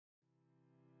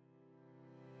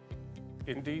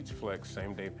Indeed's Flex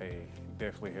same-day pay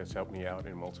definitely has helped me out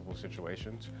in multiple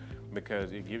situations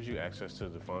because it gives you access to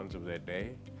the funds of that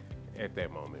day at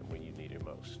that moment when you need it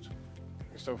most.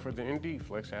 So for the Indeed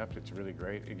Flex app, it's really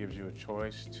great. It gives you a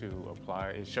choice to apply.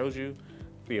 It shows you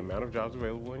the amount of jobs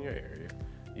available in your area.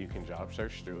 You can job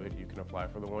search through it. You can apply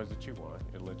for the ones that you want.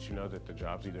 It lets you know that the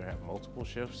jobs either have multiple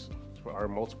shifts or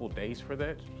multiple days for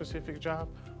that specific job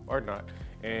or not.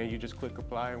 And you just click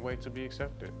apply and wait to be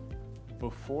accepted.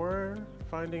 Before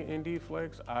finding Indeed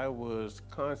Flex, I was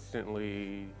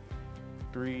constantly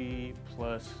 3+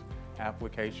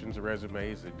 applications,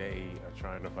 resumes a day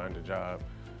trying to find a job.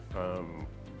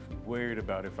 Worried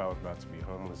about if I was about to be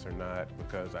homeless or not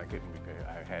because I couldn't be paying,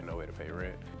 I had no way to pay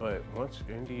rent. But once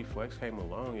Indeed Flex came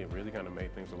along, it really kind of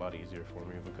made things a lot easier for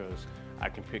me because I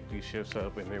can pick these shifts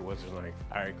up and it wasn't like,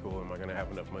 all right, cool, am I gonna have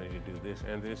enough money to do this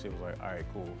and this? It was like, all right,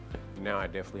 cool, now I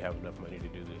definitely have enough money to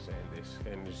do this and this.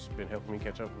 And it's been helping me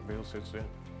catch up with bills since then.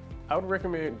 I would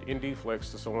recommend Indeed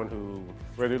Flex to someone who,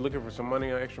 whether you're looking for some money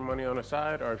or extra money on the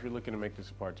side, or if you're looking to make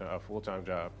this a full-time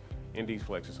job, Indeed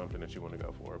Flex is something that you want to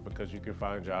go for because you can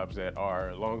find jobs that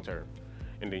are long-term.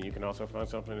 And then you can also find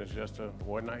something that's just a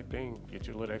one-night thing, get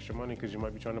you a little extra money because you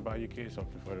might be trying to buy your kids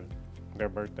something for their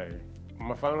birthday.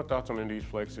 My final thoughts on Indeed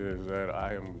Flex is that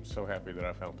I am so happy that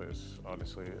I found this,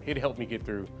 honestly. It helped me get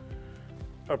through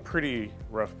a pretty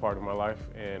rough part of my life,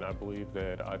 and I believe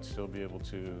that I'd still be able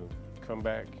to come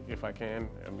back if I can.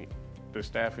 I mean, the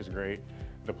staff is great.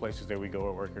 The places that we go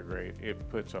at work are great. It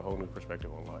puts a whole new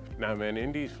perspective on life. Now, man,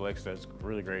 Indeed Flex does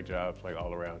really great jobs, like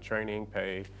all around training,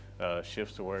 pay,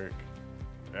 shifts to work.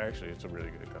 Actually, it's a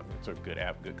really good company. It's a good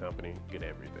app, good company, good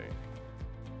everything.